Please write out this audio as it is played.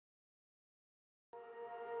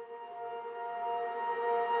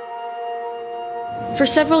For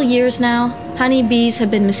several years now, honeybees have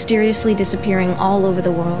been mysteriously disappearing all over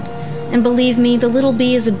the world. And believe me, the little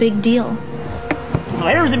bee is a big deal. Well,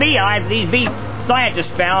 here's the beehive these bee scientists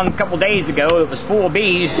found a couple days ago. It was full of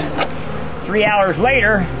bees. 3 hours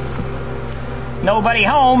later, nobody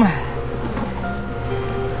home.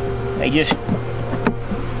 They just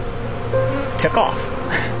took off.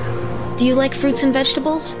 Do you like fruits and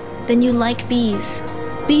vegetables? Then you like bees.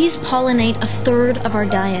 Bees pollinate a third of our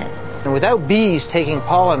diet. And without bees taking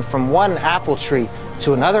pollen from one apple tree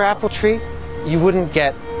to another apple tree, you wouldn't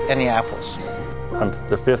get any apples. I'm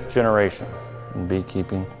the 5th generation in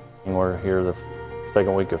beekeeping. We're here the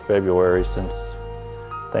second week of February. Since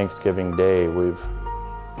Thanksgiving Day, we've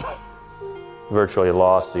virtually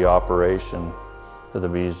lost the operation of the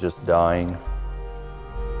bees just dying.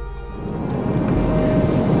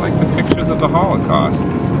 This is like the pictures of the Holocaust.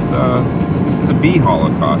 This is a bee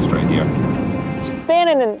Holocaust right here.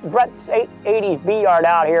 Standing in Brett's 80s bee yard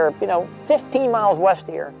out here, 15 miles west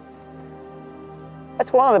of here.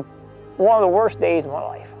 That's one of the worst days of my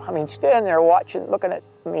life. I mean, standing there watching, looking at,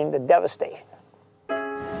 the devastation.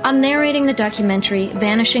 I'm narrating the documentary,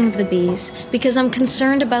 Vanishing of the Bees, because I'm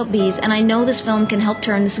concerned about bees, and I know this film can help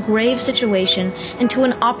turn this grave situation into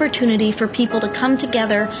an opportunity for people to come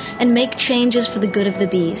together and make changes for the good of the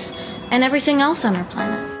bees, and everything else on our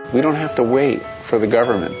planet. We don't have to wait for the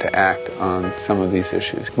government to act on some of these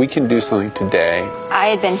issues. We can do something today. I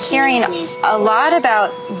had been hearing a lot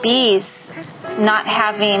about bees not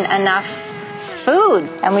having enough food,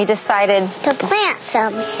 and we decided to plant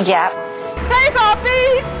some. Yeah. Save our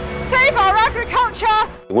bees! Save our agriculture!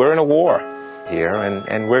 We're in a war here,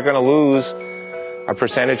 and we're going to lose a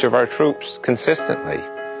percentage of our troops consistently.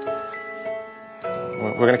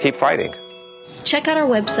 We're going to keep fighting. Check out our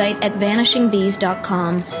website at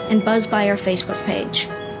vanishingbees.com and buzz by our Facebook page.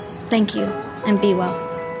 Thank you, and be well.